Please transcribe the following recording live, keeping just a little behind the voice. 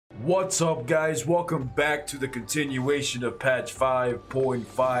What's up, guys? Welcome back to the continuation of patch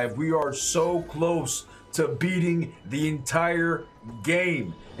 5.5. We are so close to beating the entire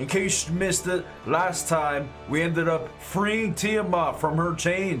game. In case you missed it, last time we ended up freeing Tiamat from her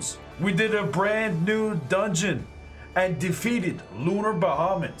chains. We did a brand new dungeon and defeated Lunar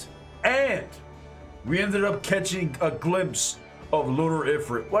Bahamut. And we ended up catching a glimpse of Lunar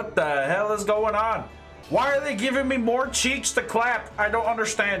Ifrit. What the hell is going on? Why are they giving me more cheeks to clap? I don't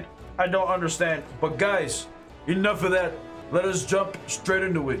understand. I don't understand. But guys, enough of that. Let us jump straight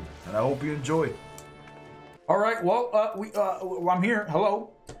into it. And I hope you enjoy. All right, well, I'm here. Hello.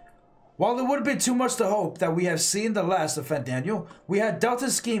 While it would have been too much to hope that we have seen the last of Daniel, we had dealt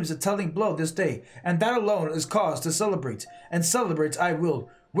his schemes a telling blow this day, and that alone is cause to celebrate. And celebrate I will,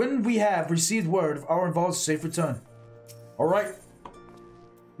 when we have received word of our involved's safe return. All right,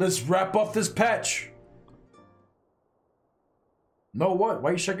 let's wrap up this patch. No, what?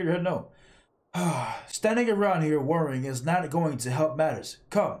 Why are you shaking your head no? Standing around here worrying is not going to help matters.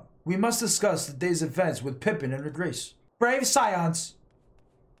 Come, we must discuss the day's events with Pippin and her grace. Brave scions.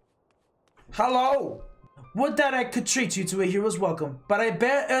 Hello. Would that I could treat you to a hero's welcome, but I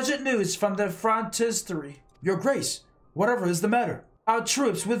bear urgent news from the frontistery. Your grace, whatever is the matter? Our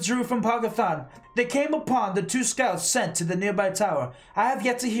troops withdrew from Paglth'an. They came upon the 2 scouts sent to the nearby tower. I have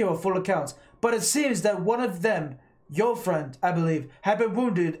yet to hear a full account, but it seems that one of them, your friend, I believe, had been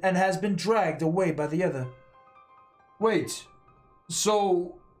wounded and has been dragged away by the other. Wait,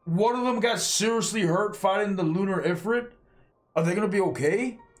 so one of them got seriously hurt fighting the Lunar Ifrit? Are they gonna be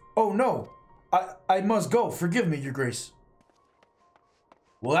okay? Oh no, I must go. Forgive me, your grace.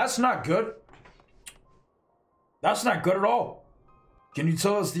 Well, that's not good. That's not good at all. Can you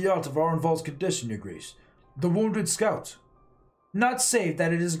tell us the art of our involved's condition, your grace? The wounded scout. Not save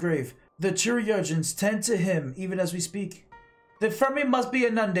that it is grave. The chirurgeons tend to him even as we speak. The infirmary must be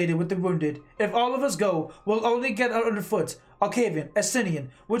inundated with the wounded. If all of us go, we'll only get underfoot. Octavian, Estinian,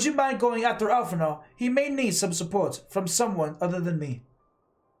 would you mind going after Alphinaud? He may need some support from someone other than me.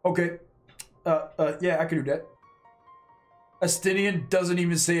 Okay. Yeah, I can do that. Estinian doesn't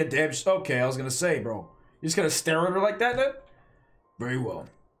even say a damn okay, I was gonna say, bro. You just gonna stare at her like that then? Very well.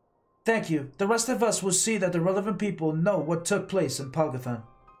 Thank you. The rest of us will see that the relevant people know what took place in Paglth'an.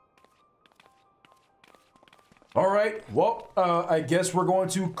 Alright, well, I guess we're going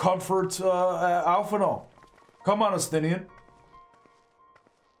to comfort Alphinaud. Come on, Estinian.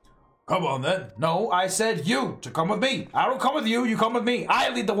 Come on, then. No, I said you to come with me. I don't come with you, you come with me. I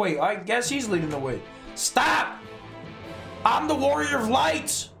lead the way. I guess he's leading the way. Stop! I'm the warrior of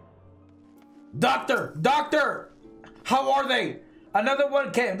light! Doctor! Doctor! How are they? Another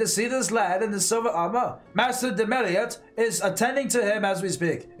one came to see this lad in the silver armor. Master Demeliot is attending to him as we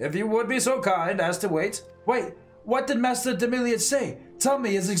speak. If you would be so kind as to wait. Wait, what did Master Demeliot say? Tell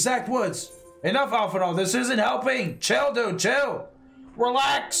me his exact words. Enough, Alphinaud. This isn't helping. Chill, dude. Chill.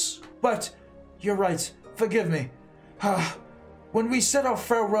 Relax. But you're right. Forgive me. When we said our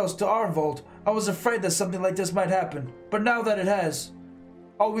farewells to Arnvold, I was afraid that something like this might happen. But now that it has,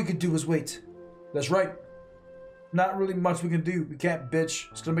 all we could do is wait. That's right. Not really much we can do. We can't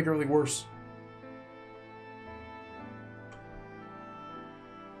bitch. It's gonna make it really worse.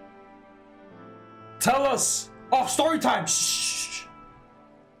 Tell us! Oh, story time! Shh!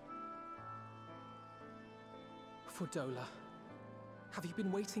 Fordola, have you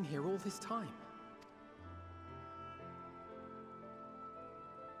been waiting here all this time?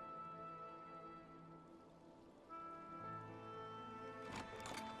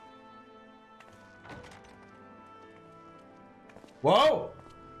 Whoa!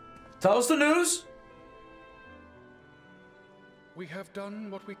 Tell us the news! We have done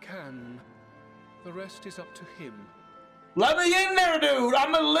what we can. The rest is up to him. Let me in there, dude!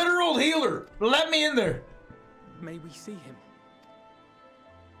 I'm a literal healer! Let me in there! May we see him?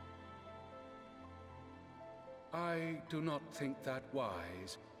 I do not think that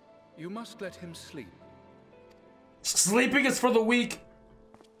wise. You must let him sleep. Sleeping is for the weak.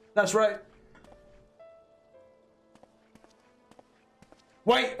 That's right.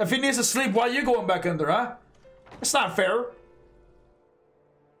 Wait, if he needs to sleep, why are you going back under, huh? It's not fair.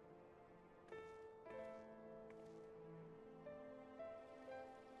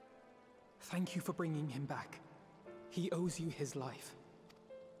 Thank you for bringing him back. He owes you his life.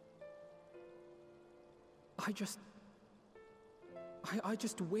 I just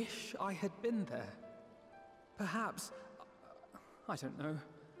wish I had been there. Perhaps, I don't know.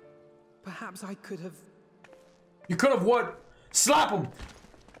 Perhaps I could have... You could have what? Slap him!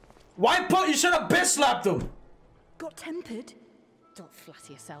 Why put? You should have bitch slapped him! Got tempered? Don't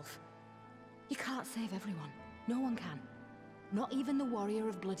flatter yourself. You can't save everyone. No one can. Not even the warrior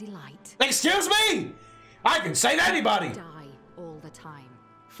of bloody light. Excuse me! I can say to anybody! Die all the time,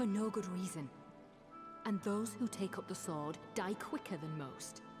 for no good reason. And those who take up the sword die quicker than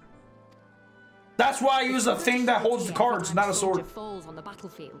most. That's why I use a thing that holds the cards, not a sword. Falls on the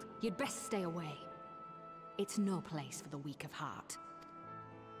battlefield, you'd best stay away. It's no place for the weak of heart.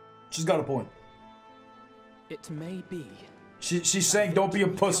 She's got a point. It may be. She's saying don't be a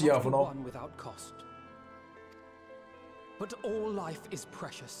pussy, Alphinaud. Without cost. But all life is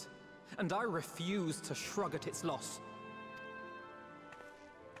precious, and I refuse to shrug at its loss.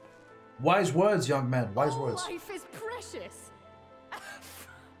 Wise words, young man. Wise words. Life is precious. Oh,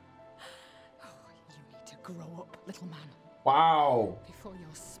 you need to grow up, little man. Wow. Before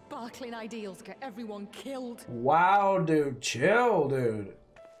your sparkling ideals get everyone killed. Wow, dude. Chill, dude.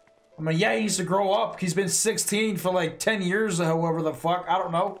 I mean, yeah, he needs to grow up. He's been 16 for like 10 years or however the fuck. I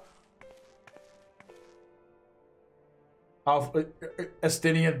don't know.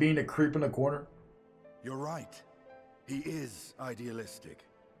 Estinian being a creep in the corner. You're right. He is idealistic.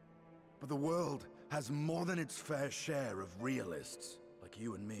 But the world has more than its fair share of realists, like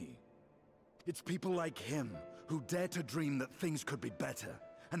you and me. It's people like him who dare to dream that things could be better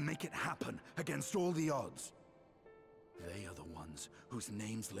and make it happen against all the odds. They are the ones whose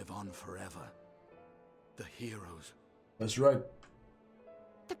names live on forever. The heroes. That's right.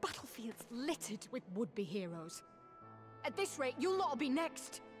 The battlefield's littered with would-be heroes. At this rate, you'll not be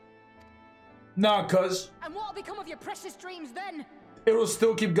next. Nah, cuz. And what'll become of your precious dreams then? It'll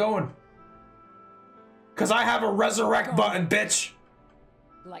still keep going. Cuz I have a resurrect button, bitch.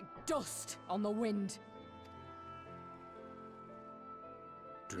 Like dust on the wind.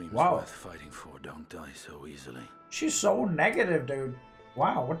 Dreams worth fighting for don't die so easily. She's so negative, dude.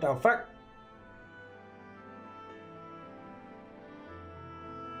 Wow, what the fuck?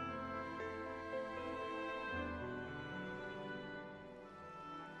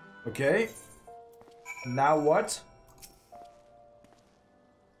 Okay. Now what?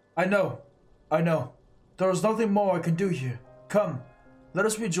 I know. There is nothing more I can do here. Come, let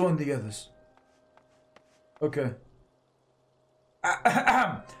us rejoin the others. Okay.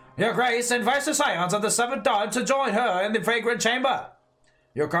 Your Grace invites the Scions of the Seventh Dawn to join her in the Fragrant Chamber.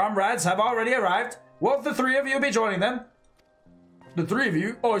 Your comrades have already arrived. Will the three of you be joining them? The three of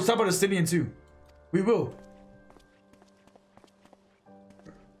you? Oh, he's talking about Estinian too. We will.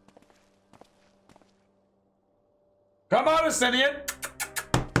 Come on, Estinian.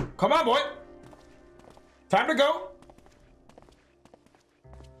 Come on, boy. Time to go.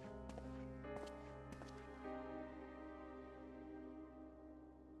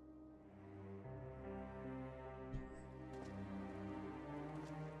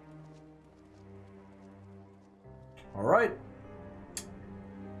 All right.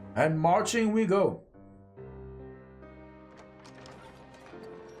 And marching we go.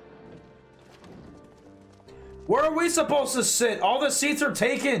 Where are we supposed to sit? All the seats are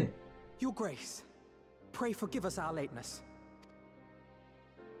taken. Your Grace, pray forgive us our lateness.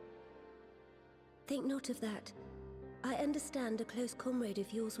 Think not of that. I understand a close comrade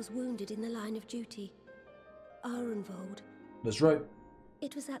of yours was wounded in the line of duty. Arenvold. That's right.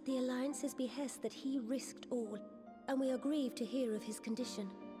 It was at the Alliance's behest that he risked all, and we are grieved to hear of his condition.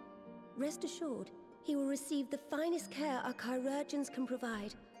 Rest assured, he will receive the finest care our chirurgeons can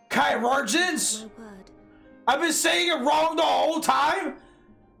provide. Chirurgeons? My word. I've been saying it wrong the whole time?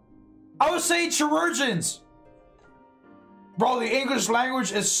 I was saying chirurgeons. Bro, the English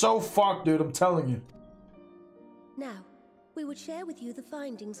language is so fucked, dude. I'm telling you. Now, we would share with you the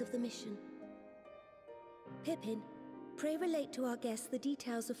findings of the mission. Pippin, pray relate to our guests the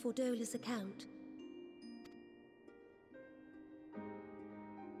details of Fordola's account.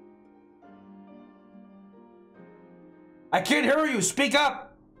 I can't hear you. Speak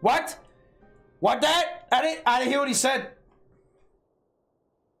up. What? What that? I didn't hear what he said.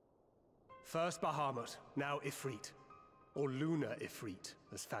 First Bahamut, now Ifrit. Or Lunar Ifrit,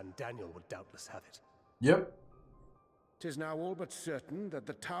 as Fan Daniel would doubtless have it. Yep. 'Tis now all but certain that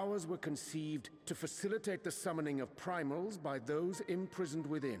the towers were conceived to facilitate the summoning of primals by those imprisoned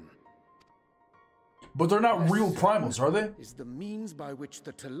within. But they're not real primals, are they? Is the means by which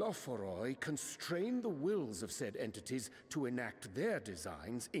the Telophoroi constrain the wills of said entities to enact their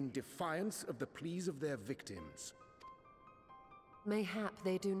designs in defiance of the pleas of their victims. Mayhap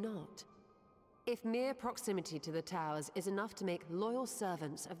they do not. If mere proximity to the towers is enough to make loyal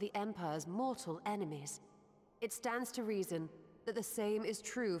servants of the Empire's mortal enemies, it stands to reason that the same is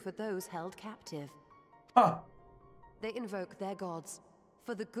true for those held captive. Huh. They invoke their gods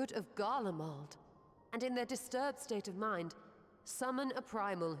for the good of Garlemald, and in their disturbed state of mind, summon a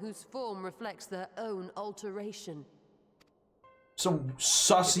primal whose form reflects their own alteration. Some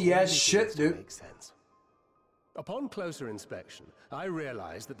sussy ass shit, dude. Makes sense. Upon closer inspection, I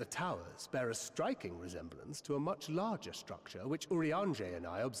realized that the towers bear a striking resemblance to a much larger structure which Urianger and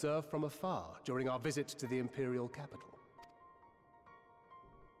I observed from afar during our visit to the Imperial capital.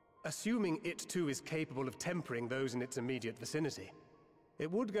 Assuming it too is capable of tempering those in its immediate vicinity,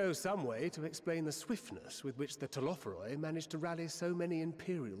 it would go some way to explain the swiftness with which the Telophoroi managed to rally so many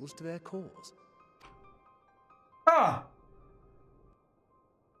Imperials to their cause. Ah!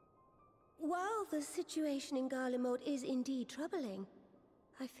 While the situation in Garlemald is indeed troubling,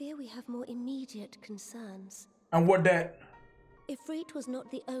 I fear we have more immediate concerns. And what that? Ifrit was not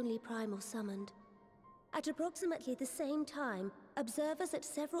the only primal summoned. At approximately the same time, observers at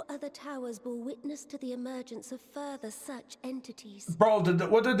several other towers bore witness to the emergence of further such entities. Bro,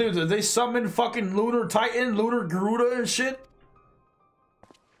 what did they do? Did they summon fucking Lunar Titan, Lunar Garuda and shit?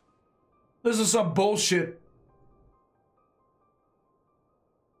 This is some bullshit.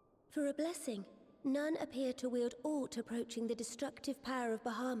 For a blessing, none appear to wield aught approaching the destructive power of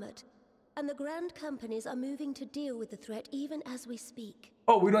Bahamut, and the Grand Companies are moving to deal with the threat even as we speak.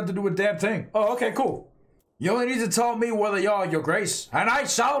 Oh, we don't have to do a damn thing. Oh, okay, cool. You only need to tell me where they are, Your Grace, and I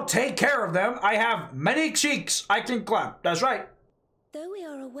shall take care of them. I have many cheeks I can clap. That's right. Though we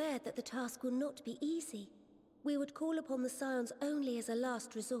are aware that the task will not be easy, we would call upon the Scions only as a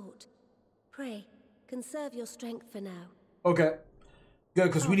last resort. Pray, conserve your strength for now. Okay. Good,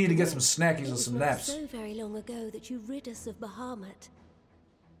 because we need to get some snackies and some naps. It was not so very long ago that you rid us of Bahamut.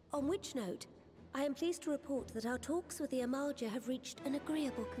 On which note, I am pleased to report that our talks with the Amalja have reached an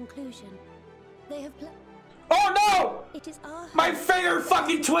agreeable conclusion. They have Oh no! It is our hope My finger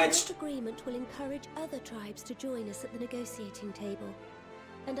fucking twitched! this agreement will encourage other tribes to join us at the negotiating table.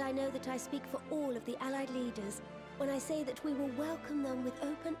 And I know that I speak for all of the allied leaders when I say that we will welcome them with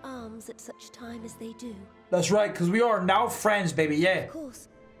open arms at such time as they do. That's right, because we are now friends, baby, yeah. Of course,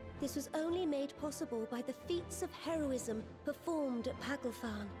 this was only made possible by the feats of heroism performed at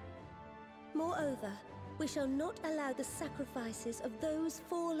Paglth'an. Moreover, we shall not allow the sacrifices of those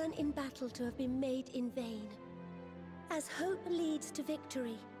fallen in battle to have been made in vain. As hope leads to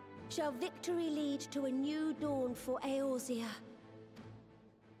victory, shall victory lead to a new dawn for Eorzea.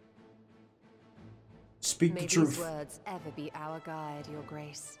 Speak May the truth. these words ever be our guide, Your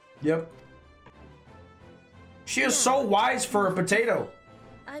Grace. Yep. She is so wise for a potato.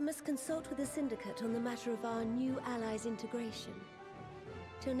 I must consult with the Syndicate on the matter of our new allies' integration.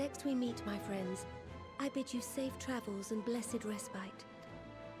 Till next we meet, my friends, I bid you safe travels and blessed respite.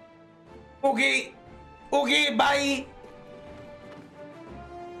 Okay. Okay, bye.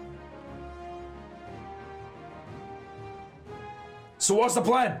 So what's the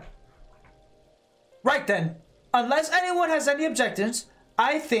plan? Right then, unless anyone has any objections,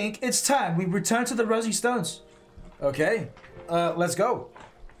 I think it's time we return to the Rosy Stones. Okay, let's go.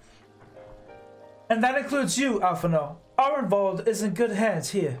 And that includes you, Alphino. Arenvald is in good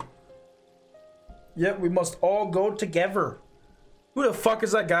hands here. Yep, we must all go together. Who the fuck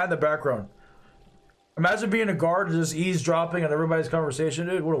is that guy in the background? Imagine being a guard and just eavesdropping on everybody's conversation,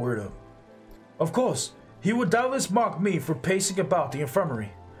 dude. What a weirdo. Of course, he would doubtless mock me for pacing about the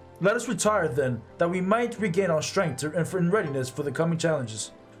infirmary. Let us retire then, that we might regain our strength and in readiness for the coming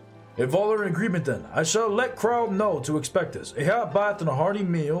challenges. If all are in agreement then, I shall let Crow know to expect us. A hot bath and a hearty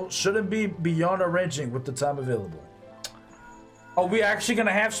meal shouldn't be beyond arranging with the time available. Are we actually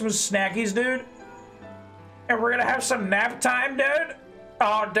gonna have some snackies, dude? And we're gonna have some nap time, dude?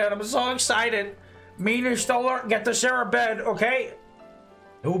 Oh, dude, I'm so excited. Me and Stoller get to share a bed, okay?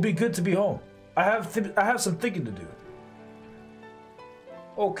 It will be good to be home. I have some thinking to do.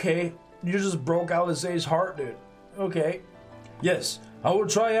 Okay, you just broke Alisaie's heart, dude. Okay. Yes, I will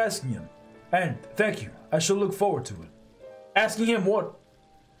try asking him. And thank you, I shall look forward to it. Asking him what?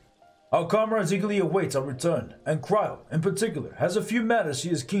 Our comrades eagerly await our return, and Cryo, in particular, has a few matters he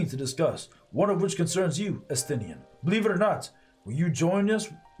is keen to discuss, one of which concerns you, Estinian. Believe it or not, will you join us,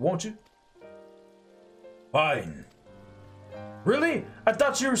 won't you? Fine. Really? I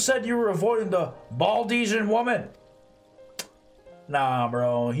thought you said you were avoiding the Baldesian woman. Nah,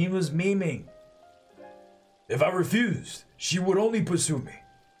 bro, he was memeing. If I refused, she would only pursue me.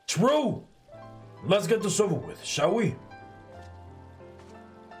 True! Let's get this over with, shall we?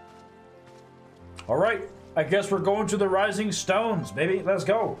 Alright, I guess we're going to the Rising Stones, baby. Let's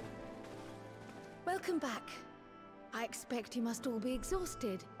go. Welcome back. I expect you must all be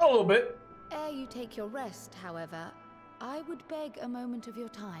exhausted. A little bit. Ere you take your rest, however, I would beg a moment of your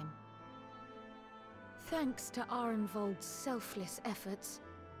time. Thanks to Arenvold's selfless efforts,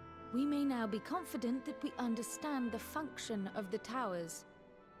 we may now be confident that we understand the function of the towers.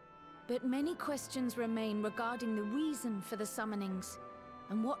 But many questions remain regarding the reason for the summonings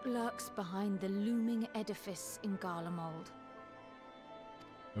and what lurks behind the looming edifice in Garlemald.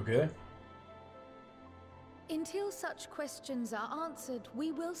 Okay. Until such questions are answered,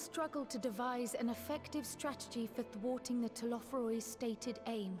 we will struggle to devise an effective strategy for thwarting the Telophoroi's stated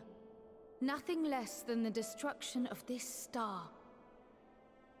aim. Nothing less than the destruction of this star.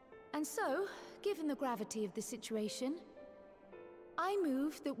 And so, given the gravity of the situation, I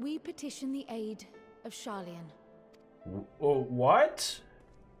move that we petition the aid of Sharlayan. What?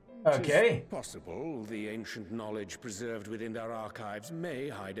 Okay. It is possible the ancient knowledge preserved within our archives may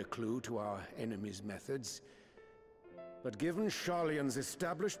hide a clue to our enemy's methods. But given Sharlayan's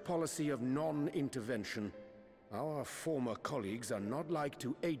established policy of non-intervention, our former colleagues are not like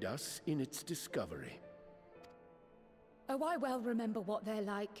to aid us in its discovery. Oh, I well remember what they're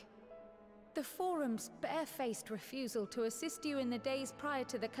like. The Forum's barefaced refusal to assist you in the days prior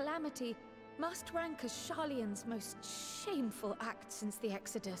to the calamity must rank as Sharlayan's most shameful act since the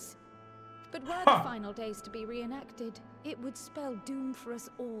Exodus. But were the final days to be reenacted, it would spell doom for us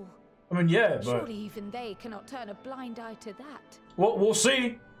all. I mean, yeah, but... Surely even they cannot turn a blind eye to that. Well, we'll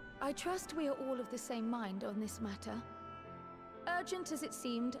see. I trust we are all of the same mind on this matter. Urgent as it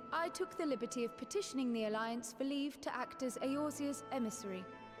seemed, I took the liberty of petitioning the Alliance for leave to act as Eorzea's emissary,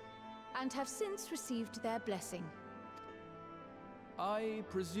 and have since received their blessing. I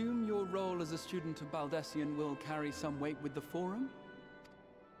presume your role as a student of Baldesion will carry some weight with the Forum?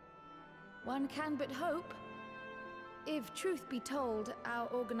 One can but hope. If truth be told, our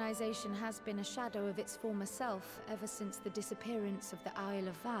organization has been a shadow of its former self ever since the disappearance of the Isle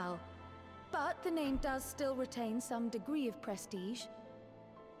of Val. But the name does still retain some degree of prestige.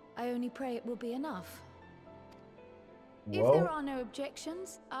 I only pray it will be enough. Well, if there are no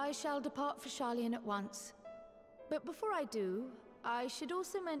objections, I shall depart for Sharlayan at once. But before I do, I should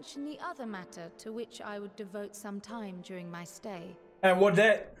also mention the other matter to which I would devote some time during my stay. and what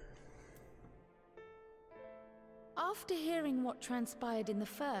that? After hearing what transpired in the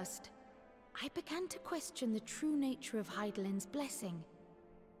first, I began to question the true nature of Hydaelyn's blessing.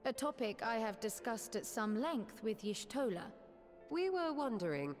 A topic I have discussed at some length with Y'shtola. We were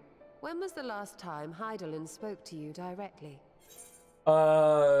wondering, when was the last time Hydaelyn spoke to you directly?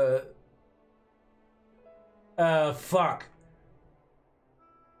 Fuck.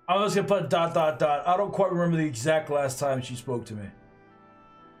 I was gonna put ... I don't quite remember the exact last time she spoke to me.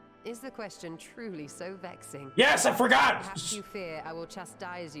 Is the question truly so vexing? Yes, I forgot! Perhaps you fear I will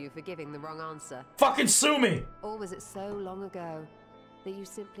chastise you for giving the wrong answer. Fucking sue me! Or was it so long ago that you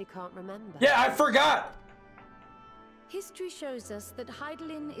simply can't remember? Yeah, I forgot! History shows us that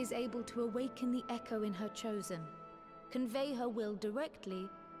Hydaelyn is able to awaken the echo in her chosen, convey her will directly,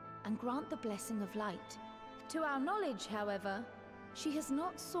 and grant the blessing of light. To our knowledge, however, she has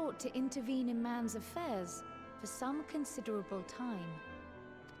not sought to intervene in man's affairs for some considerable time.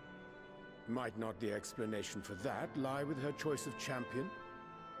 Might not the explanation for that lie with her choice of champion?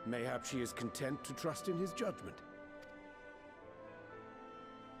 Mayhap she is content to trust in his judgment.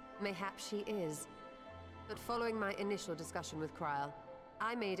 Mayhap she is. But following my initial discussion with Kryl,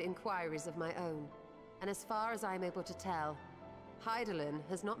 I made inquiries of my own. And as far as I'm able to tell, Hydaelyn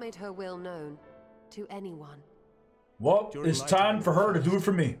has not made her will known to anyone. Well, it's time for her to do it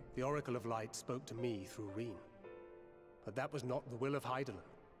for me. The Oracle of Light spoke to me through Reen. But that was not the will of Hydaelyn.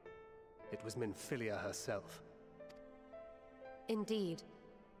 It was Minfilia herself. Indeed.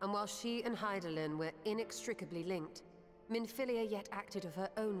 And while she and Hydaelyn were inextricably linked, Minfilia yet acted of her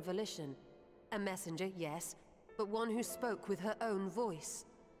own volition. A messenger, yes, but one who spoke with her own voice.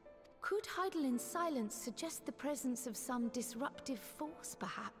 Could Hydaelyn's silence suggest the presence of some disruptive force,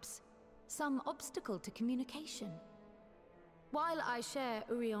 perhaps? Some obstacle to communication? While I share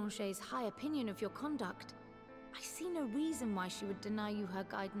Urianger's high opinion of your conduct, I see no reason why she would deny you her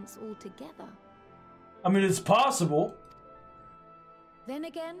guidance altogether. I mean, it's possible. Then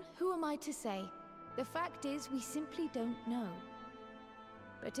again, who am I to say? The fact is, we simply don't know.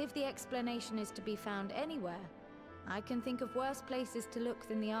 But if the explanation is to be found anywhere, I can think of worse places to look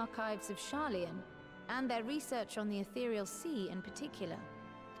than the archives of Sharlayan, and their research on the Ethereal Sea in particular.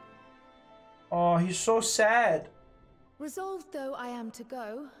 Oh, he's so sad. Resolved though I am to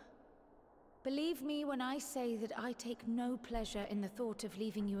go, believe me when I say that I take no pleasure in the thought of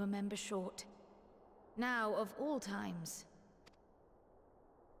leaving you a member short. Now, of all times.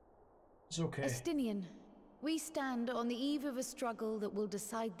 It's okay. Estinian, we stand on the eve of a struggle that will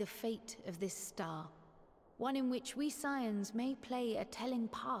decide the fate of this star. One in which we Scions may play a telling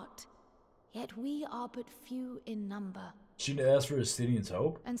part, yet we are but few in number. She didn't ask for Estinian's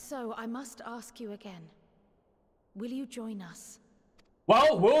help? And so I must ask you again. Will you join us?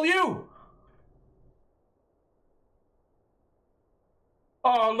 Well, will you?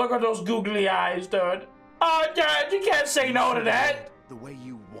 Oh, look at those googly eyes, dude. Oh, Dad, you can't say no to that. The way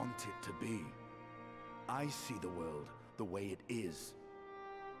you want it to be. I see the world the way it is.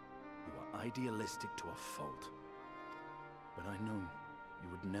 You are idealistic to a fault. But I know you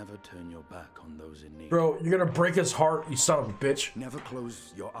would never turn your back on those in need. Bro, you're gonna break his heart, you son of a bitch. Never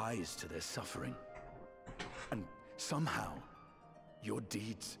close your eyes to their suffering. And somehow, your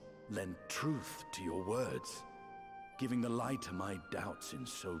deeds lend truth to your words, giving the lie to my doubts in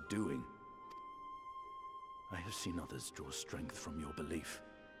so doing. I have seen others draw strength from your belief.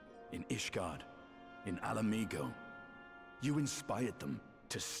 In Ishgard, in Alamigo, you inspired them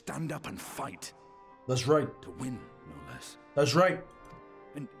to stand up and fight. That's right. To win, no less. That's right.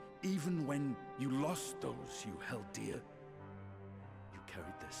 And even when you lost those you held dear, you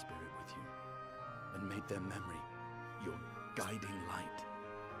carried their spirit with you and made their memory your guiding light.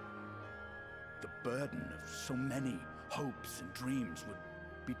 The burden of so many hopes and dreams would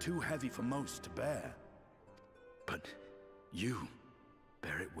be too heavy for most to bear. But you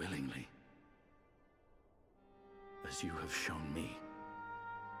bear it willingly, as you have shown me.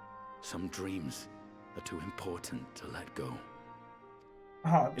 Some dreams are too important to let go.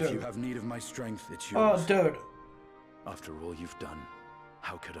 Oh, dude. If you have need of my strength, it's yours. Oh, dude. After all you've done,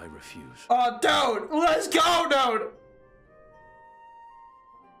 how could I refuse? Oh, dude. Let's go, dude.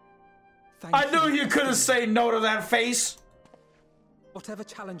 I knew you couldn't say no to that face. Whatever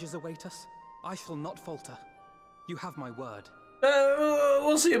challenges await us, I shall not falter. You have my word.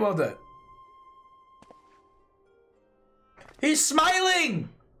 We'll see about that. He's smiling!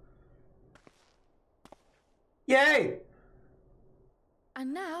 Yay!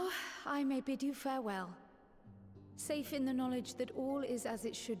 And now, I may bid you farewell. Safe in the knowledge that all is as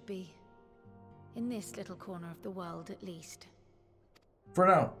it should be. In this little corner of the world, at least. For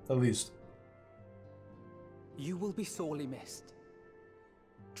now, at least. You will be sorely missed.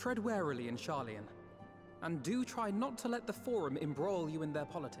 Tread warily in Sharlayan, and do try not to let the Forum embroil you in their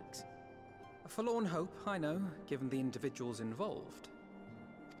politics. A forlorn hope, I know, given the individuals involved.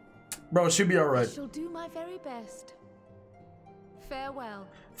 Bro, it should be alright. I shall do my very best. Farewell.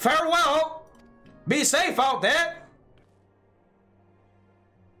 Farewell! Be safe out there!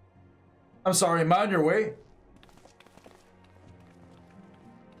 I'm sorry, am I on your way?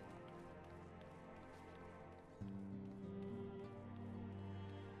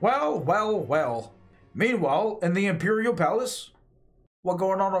 Well, well, well. Meanwhile, in the Imperial Palace, what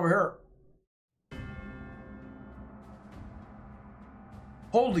going on over here?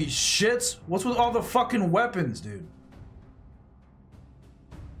 Holy shit! What's with all the fucking weapons, dude?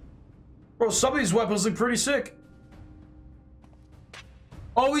 Bro, some of these weapons look pretty sick.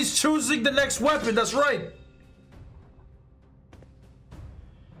 Oh, he's choosing the next weapon, that's right!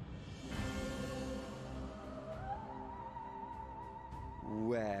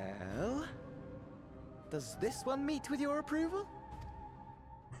 Well, does this one meet with your approval?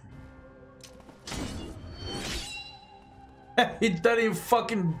 He doesn't even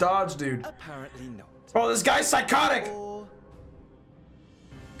fucking dodge, dude. Apparently not. Bro, this guy's psychotic! Or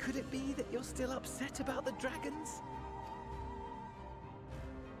could it be that you're still upset about the dragons?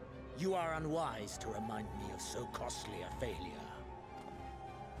 You are unwise to remind me of so costly a failure.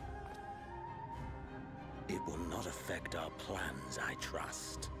 It will not affect our plans, I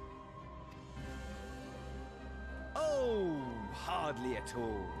trust. Oh, hardly at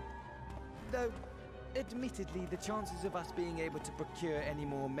all. Though, admittedly, the chances of us being able to procure any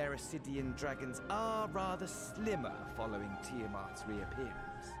more Mericidian dragons are rather slimmer following Tiamat's reappearance.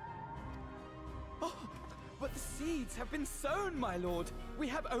 Oh, but the seeds have been sown, my lord. We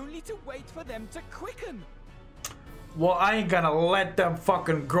have only to wait for them to quicken. Well, I ain't gonna let them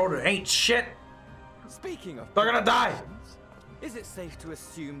fucking grow to ain't shit. Speaking of, they're gonna die. Is it safe to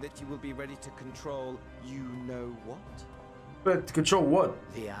assume that you will be ready to control you know what? But to control what?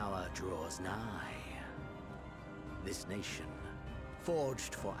 The hour draws nigh. This nation,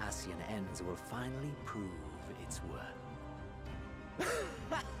 forged for Ascian ends, will finally prove its worth.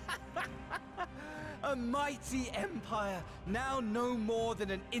 A mighty empire, now no more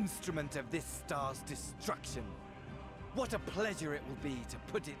than an instrument of this star's destruction. What a pleasure it will be to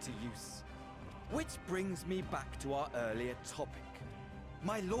put it to use. Which brings me back to our earlier topic.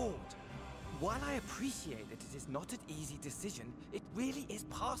 My lord, while I appreciate that it is not an easy decision, it really is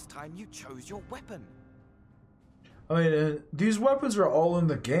past time you chose your weapon. I mean, these weapons are all in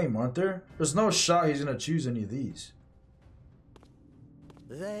the game, aren't there? There's no shot he's gonna choose any of these.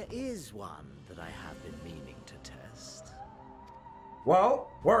 There is one that I have been meaning to test. Well,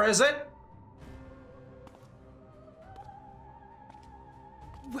 where is it?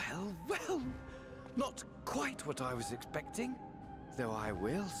 Well, well. Not quite what I was expecting. Though I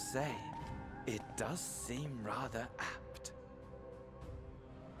will say, it does seem rather apt.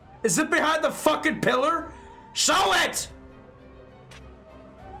 Is it behind the fucking pillar? Show it!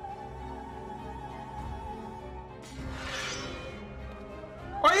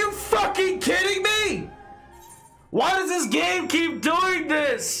 Are you fucking kidding me? Why does this game keep doing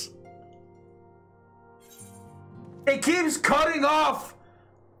this? It keeps cutting off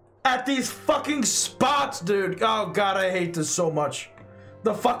at these fucking spots, dude. Oh god, I hate this so much.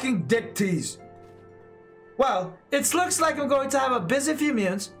 The fucking dick tease. Well, it looks like I'm going to have a busy few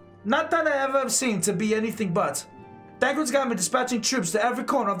minutes. Not that I ever have seen to be anything but. Dagwood's got me dispatching troops to every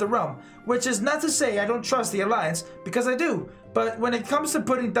corner of the realm, which is not to say I don't trust the Alliance, because I do. But when it comes to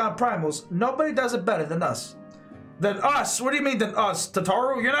putting down primals, nobody does it better than us. Than us? What do you mean than us,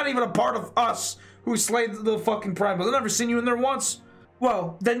 Tataru? You're not even a part of us who slayed the fucking primals. I've never seen you in there once.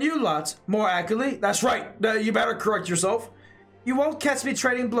 Well, then you lot, more accurately, that's right, you better correct yourself. You won't catch me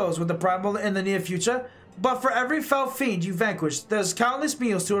trading blows with the primal in the near future, but for every fell fiend you vanquish, there's countless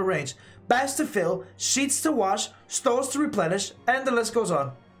meals to arrange, bags to fill, sheets to wash, stores to replenish, and the list goes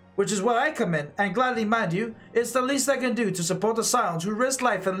on. Which is where I come in, and gladly mind you, it's the least I can do to support the Scions who risk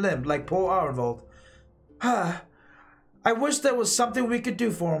life and limb like poor Arenvold. I wish there was something we could do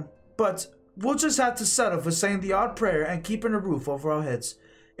for him, but we'll just have to settle for saying the odd prayer and keeping a roof over our heads.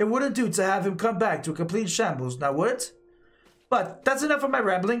 It wouldn't do to have him come back to a complete shambles, now would it? But that's enough of my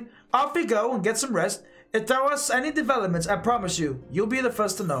rambling. Off we go and get some rest. If there are any developments, I promise you, you'll be the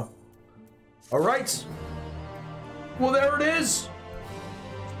first to know. Alright. Well, there it is.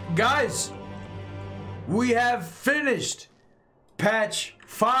 Guys, we have finished patch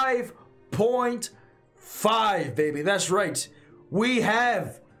 5.5, baby. That's right. We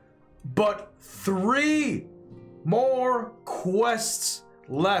have but 3 more quests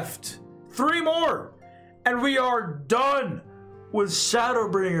left. 3 more. And we are done with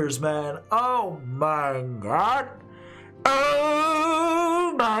Shadowbringers, man. Oh my god.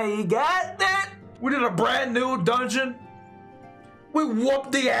 Oh my god. We did a brand new dungeon. We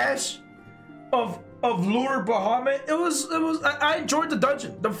whooped the ass of Lunar Bahamut. I enjoyed the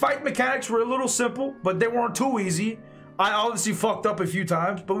dungeon. The fight mechanics were a little simple, but they weren't too easy. I obviously fucked up a few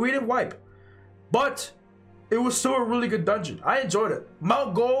times, but we didn't wipe. But it was still a really good dungeon. I enjoyed it.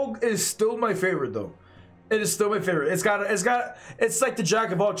 Mount Golg is still my favorite though. It is still my favorite. It's like the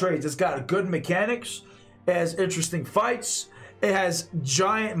jack of all trades. It's got good mechanics. It has interesting fights. It has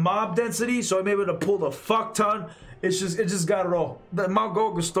giant mob density, so I'm able to pull the fuck ton. It just got it all. The Mount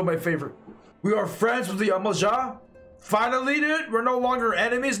Golg is still my favorite. We are friends with the Amaja. Finally, dude, we're no longer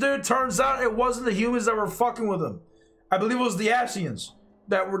enemies, dude. Turns out it wasn't the humans that were fucking with them. I believe it was the Ascians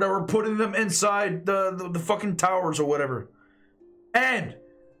that were putting them inside the fucking towers or whatever. And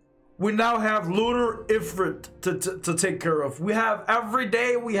we now have Lunar Ifrit to take care of. We have every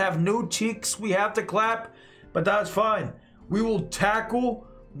day, we have new cheeks we have to clap, but that's fine. We will tackle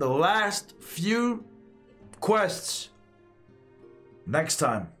the last few quests next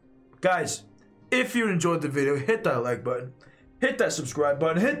time. Guys, if you enjoyed the video, hit that like button, hit that subscribe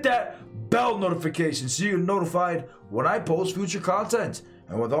button, hit that bell notification so you're notified when I post future content.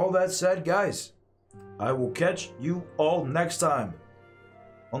 And with all that said, guys, I will catch you all next time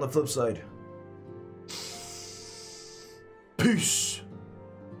on the flip side. Peace.